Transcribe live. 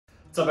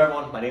What's up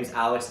everyone, my name is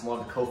Alex, I'm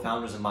one of the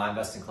co-founders of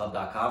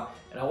myinvestingclub.com,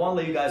 and I want to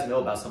let you guys know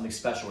about something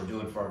special we're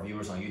doing for our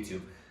viewers on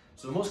YouTube.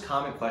 So the most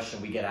common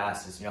question we get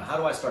asked is, how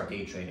do I start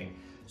day trading?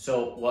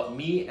 So what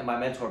me and my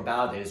mentor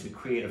Bao did is we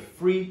create a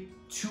free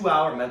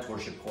 2-hour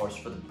mentorship course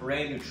for the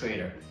brand new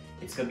trader.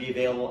 It's going to be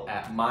available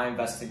at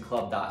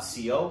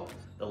myinvestingclub.co.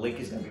 The link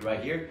is going to be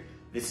right here.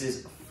 This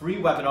is a free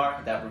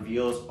webinar that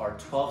reveals our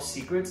 12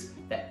 secrets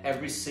that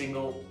every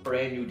single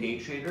brand new day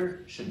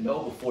trader should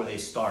know before they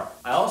start.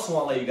 I also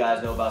want to let you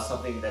guys know about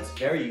something that's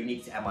very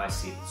unique to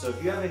MIC. So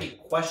if you have any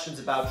questions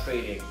about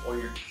trading, or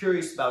you're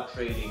curious about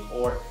trading,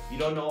 or you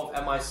don't know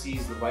if MIC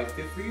is the right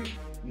fit for you,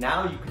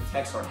 now you can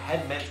text our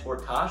head mentor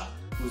Tosh,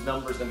 whose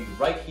number is going to be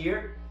right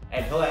here,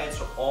 and he'll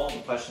answer all the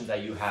questions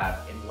that you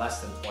have in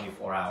less than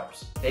 24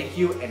 hours. Thank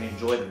you and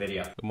enjoy the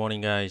video. Good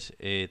morning guys,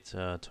 it's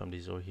Tom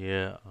Diesel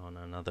here on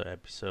another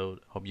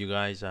episode. Hope you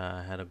guys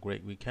had a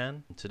great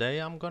weekend. Today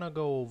I'm gonna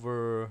go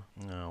over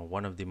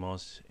one of the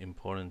most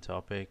important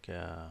topic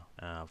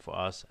for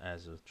us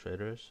as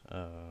traders,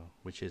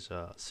 which is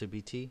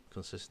CPT,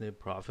 consistent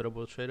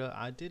profitable trader.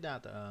 I did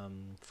that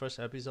first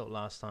episode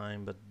last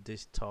time, but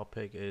this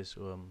topic is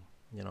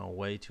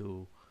way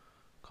too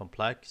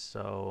complex,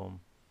 so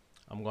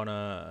I'm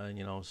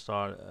gonna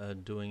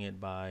start doing it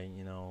by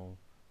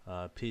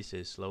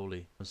pieces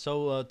slowly.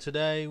 So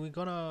today we're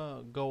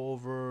gonna go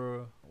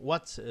over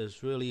what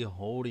is really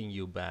holding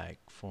you back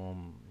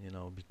from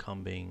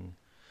becoming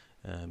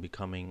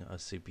a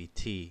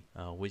CPT,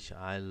 which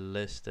I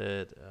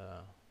listed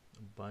a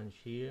bunch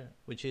here,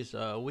 which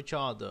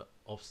are the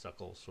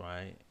obstacles,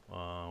 right?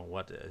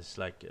 What is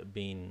like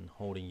been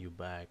holding you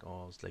back,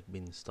 or it's like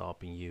been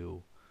stopping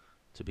you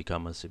to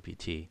become a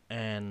CPT.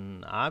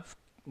 And I've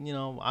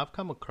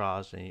come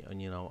across a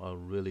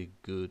really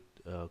good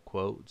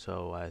quote,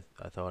 so I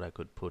thought I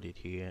could put it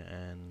here,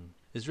 and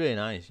it's really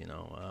nice.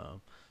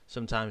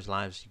 Sometimes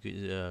life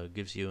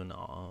gives you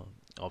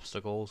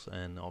obstacles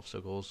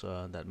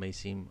that may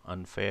seem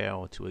unfair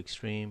or too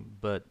extreme,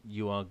 but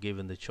you are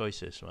given the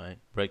choices, right?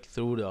 Break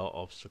through the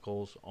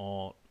obstacles,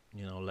 or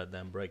let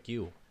them break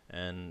you.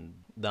 And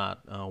that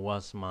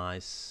was my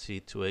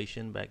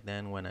situation back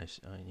then when I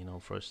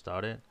first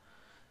started.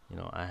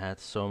 I had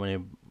so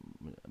many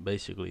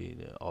basically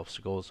the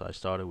obstacles. I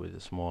started with a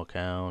small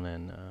account,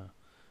 and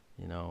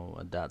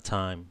at that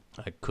time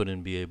I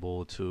couldn't be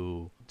able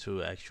to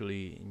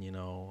actually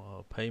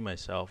pay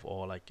myself,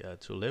 or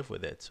to live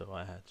with it, so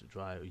I had to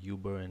drive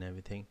Uber and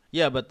everything.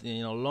 Yeah, but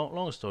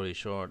long story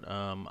short,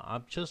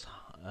 I've just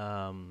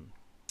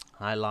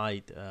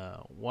highlight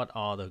what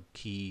are the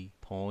key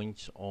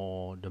points,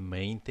 or the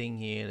main thing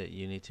here that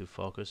you need to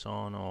focus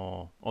on,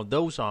 or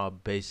those are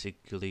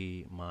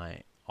basically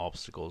my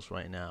obstacles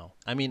right now.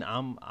 I mean,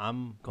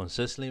 I'm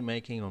consistently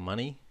making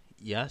money,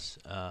 yes,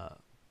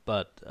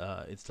 but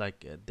it's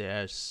like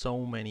there are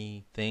so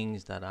many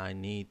things that I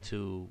need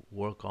to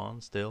work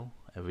on still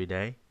every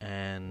day.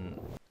 And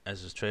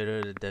as a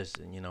trader, there's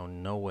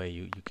no way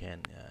you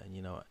can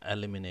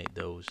eliminate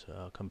those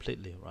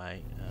completely,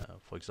 right?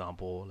 For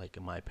example, like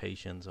my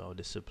patience or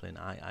discipline,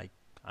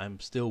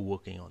 I'm still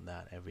working on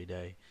that every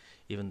day.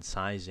 Even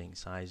sizing,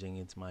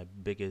 it's my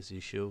biggest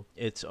issue.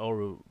 It's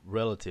all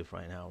relative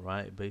right now,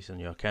 right? Based on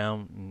your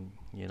account,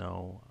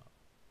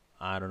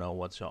 I don't know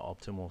what's your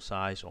optimal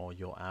size or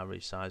your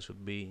average size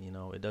would be.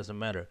 It doesn't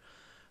matter.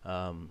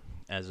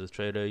 As a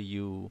trader,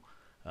 you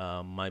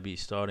might be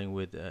starting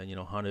with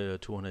 100 or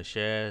 200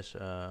 shares,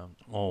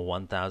 or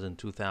 1,000,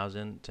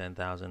 2,000,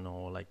 10,000,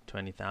 or like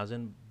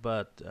 20,000.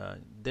 But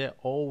there's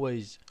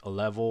always a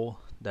level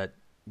that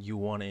you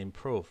want to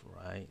improve,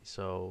 right?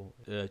 So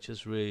it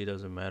just really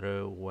doesn't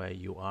matter where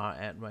you are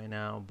at right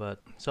now. But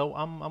so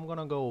I'm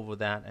gonna go over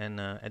that, and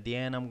at the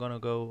end I'm gonna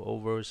go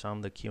over some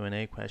of the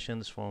Q&A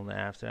questions from the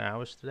after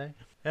hours today.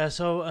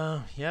 Yeah,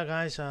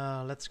 guys,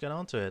 let's get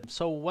on to it.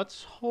 So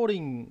what's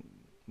holding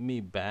me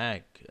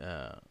back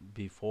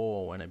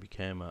before, when I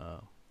became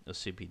a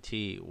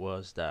CPT,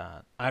 was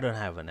that I don't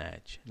have an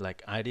edge.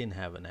 Like, I didn't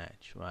have an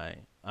edge,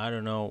 right? I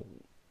don't know.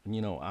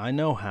 I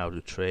know how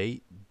to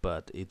trade,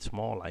 but it's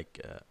more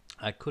like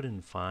I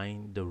couldn't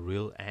find the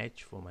real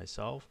edge for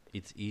myself.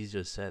 It's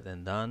easier said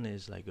than done.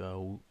 It's like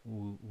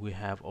we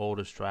have all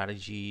the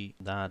strategy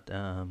that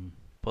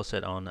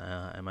posted on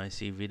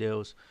MIC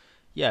videos.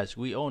 Yes,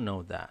 we all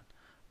know that,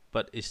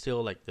 but it's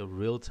still like the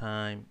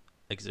real-time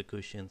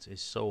executions is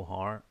so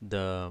hard.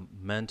 The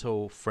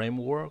mental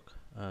framework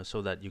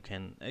so that you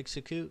can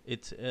execute,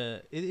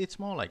 it's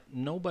more like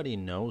nobody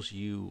knows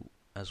you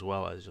as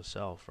well as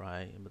yourself,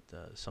 right?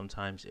 But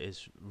sometimes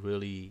it's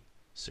really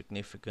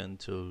significant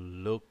to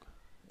look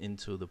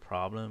into the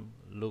problem,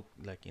 look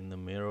like in the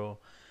mirror,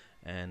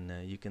 and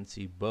you can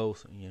see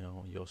both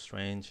your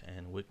strengths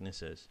and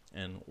weaknesses.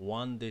 And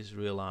once this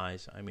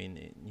realized, I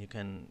mean, you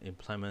can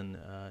implement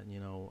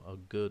a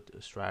good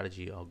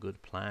strategy or good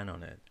plan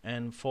on it.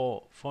 And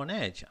for an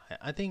edge,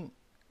 I think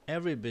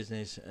every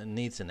business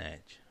needs an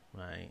edge,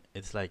 right?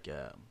 It's like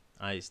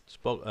I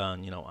spoke,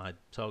 I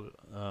talked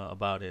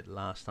about it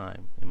last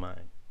time in my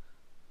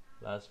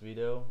last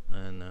video,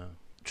 and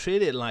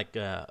treat it like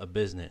a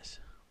business,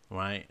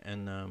 right?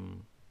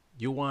 And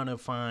you want to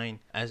find,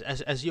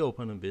 as you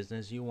open a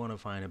business, you want to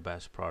find the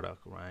best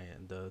product, right?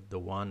 And the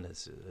one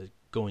that's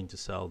going to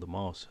sell the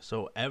most.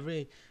 So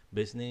every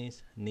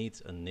business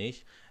needs a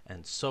niche,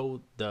 and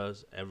so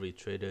does every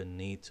trader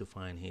need to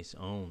find his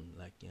own,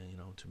 like,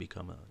 to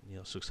become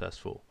a,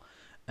 successful.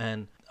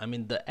 And I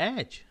mean, the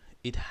edge,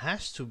 it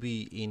has to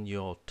be in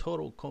your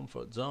total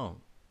comfort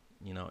zone.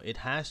 It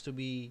has to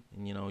be,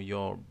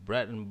 your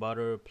bread and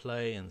butter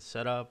play and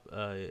setup.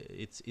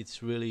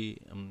 It's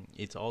really,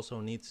 it also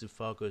needs to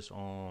focus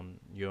on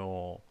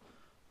your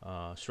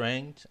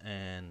strengths,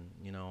 and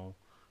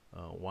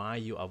why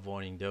you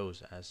avoiding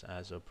those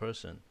as a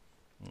person,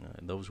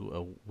 those who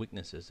are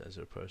weaknesses as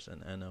a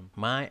person. And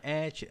my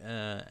edge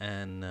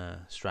and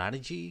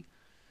strategy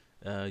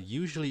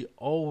usually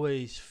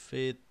always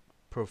fit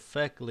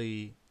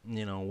perfectly,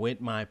 with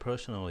my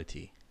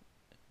personality.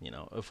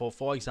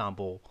 For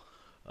example,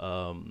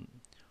 um,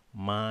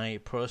 my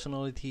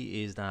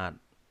personality is that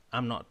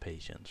I'm not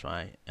patient,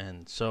 right?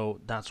 And so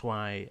that's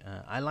why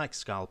I like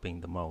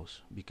scalping the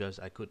most, because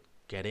I could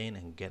get in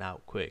and get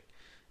out quick.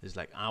 It's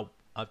like I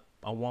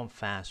want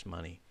fast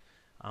money.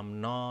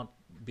 I'm not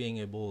being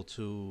able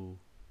to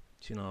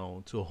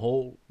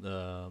hold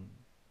the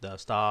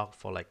stock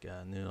for like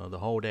the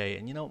whole day,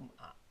 and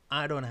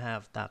I don't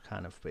have that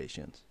kind of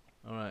patience.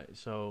 All right,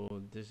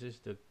 so this is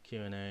the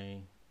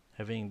Q&A.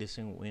 Having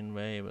decent win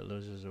rate, but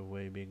losses are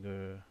way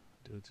bigger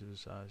due to the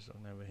size of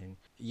everything.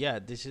 Yeah,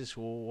 this is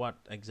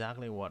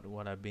exactly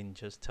what I've been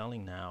just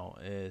telling now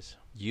is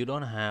you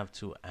don't have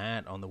to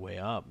add on the way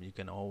up. You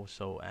can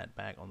also add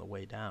back on the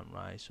way down,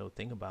 right? So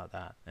think about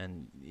that.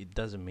 And it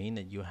doesn't mean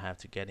that you have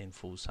to get in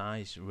full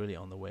size really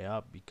on the way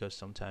up, because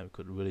sometimes it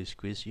could really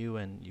squeeze you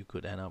and you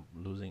could end up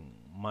losing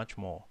much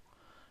more.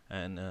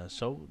 And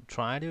so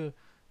try to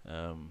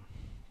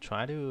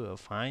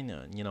find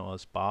a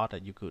spot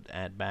that you could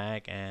add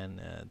back, and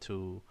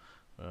to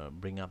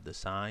bring up the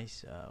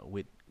size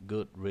with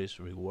good risk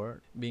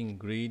reward. Being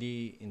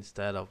greedy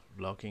instead of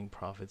blocking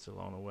profits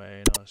along the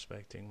way, not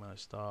expecting my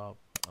stop,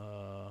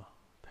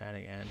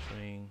 panic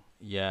entering.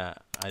 Yeah,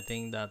 I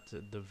think that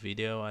the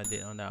video I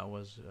did on that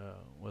was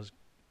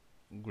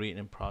greed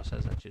in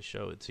process. I just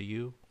showed it to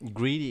you.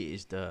 Greedy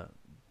is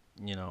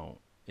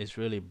it's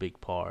really a big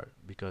part,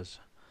 because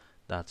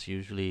that's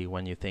usually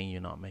when you think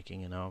you're not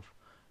making enough.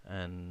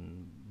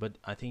 But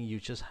I think you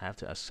just have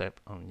to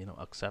accept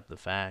the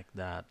fact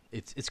that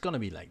it's gonna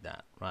be like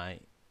that,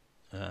 right?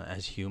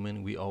 As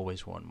human, we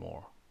always want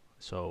more.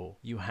 So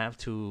you have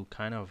to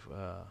kind of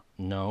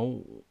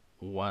know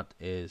what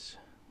is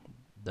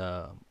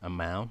the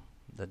amount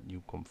that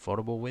you're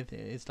comfortable with.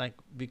 It's like,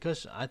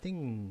 because I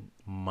think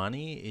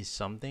money is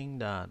something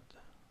that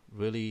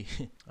really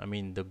I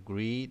mean, the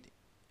greed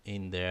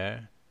in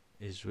there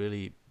is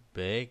really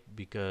big,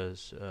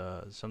 because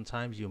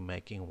sometimes you're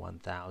making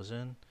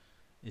 1,000,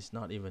 it's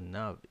not even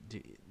enough,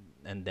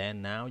 and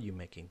then now you're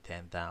making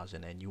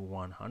 10,000 and you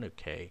want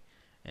 100k,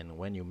 and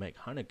when you make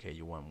 100k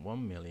you want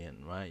 1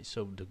 million, right?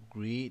 So the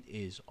greed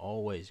is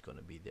always going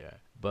to be there,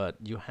 but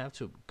you have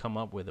to come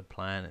up with a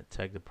plan and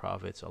take the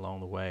profits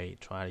along the way.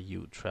 Try to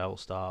use trail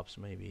stops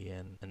maybe,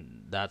 and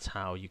that's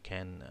how you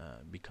can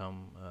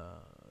become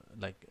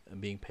like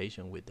being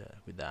patient with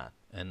that.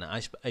 And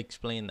I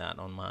explained that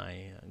on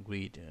my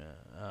greed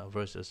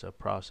versus a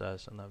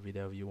process on that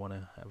video, if you want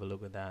to have a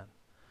look at that.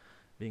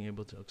 Being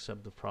able to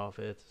accept the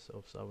profit,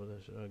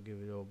 self-sabotage, give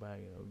it all back,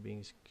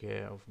 being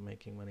scared of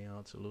making money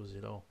out to lose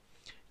it all.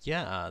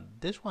 Yeah,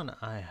 this one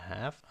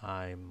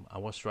I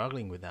was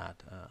struggling with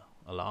that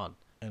a lot.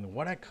 And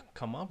what I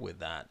come up with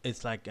that,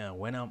 it's like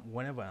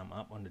whenever I'm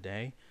up on the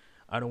day,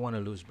 I don't want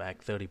to lose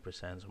back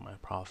 30% of my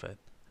profit.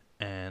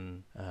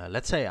 And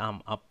let's say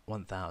I'm up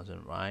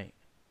 1,000, right?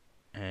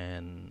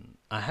 And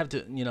I have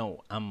to,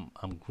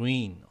 I'm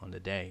green on the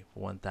day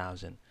for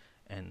 1,000.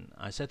 And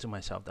I said to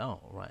myself,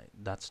 oh, right,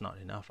 that's not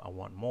enough. I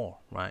want more,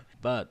 right?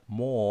 But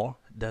more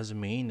doesn't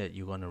mean that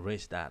you're going to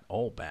raise that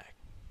all back.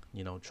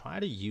 Try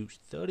to use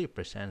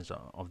 30%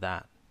 of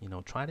that.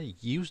 Try to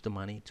use the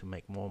money to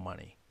make more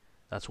money.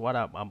 That's what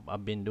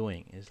I've been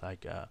doing. It's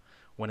like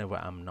whenever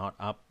I'm not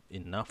up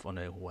enough on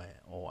the way,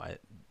 or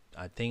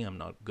I think I'm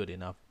not good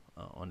enough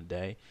on the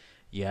day,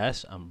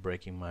 yes, I'm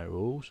breaking my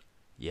rules.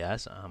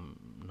 Yes,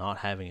 I'm not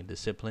having a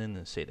discipline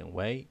and sit and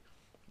wait.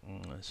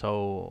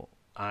 So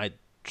I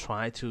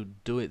try to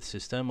do it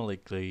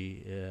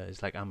systematically.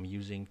 It's like I'm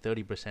using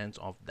 30%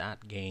 of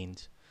that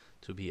gains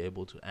to be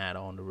able to add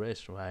on the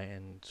risk, right,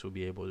 and to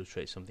be able to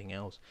trade something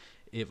else.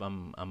 If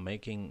I'm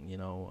making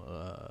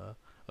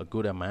a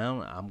good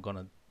amount, I'm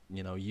gonna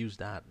use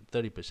that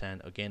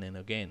 30% again and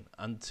again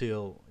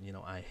until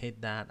I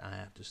hit that. I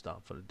have to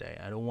stop for the day.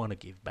 I don't want to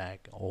give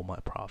back all my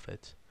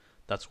profits.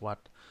 That's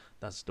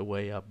the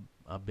way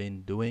I've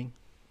been doing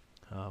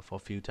for a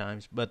few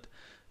times, but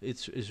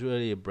it's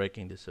really a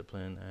breaking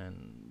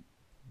discipline,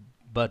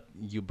 but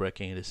you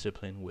breaking a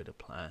discipline with a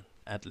plan,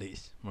 at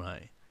least,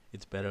 right?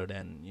 It's better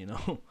than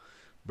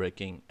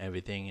breaking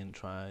everything and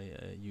try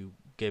you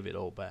give it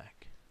all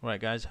back. All right,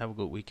 guys, have a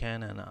good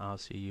weekend, and I'll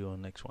see you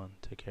on the next one.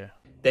 Take care.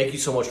 Thank you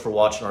so much for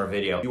watching our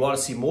video. If you want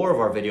to see more of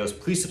our videos,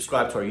 please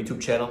subscribe to our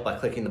YouTube channel by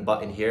clicking the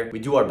button here. We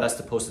do our best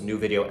to post a new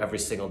video every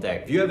single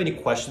day. If you have any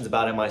questions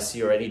about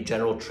MIC or any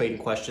general trading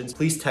questions,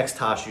 please text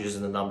Tosh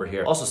using the number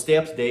here. Also, stay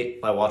up to date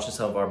by watching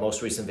some of our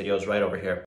most recent videos right over here.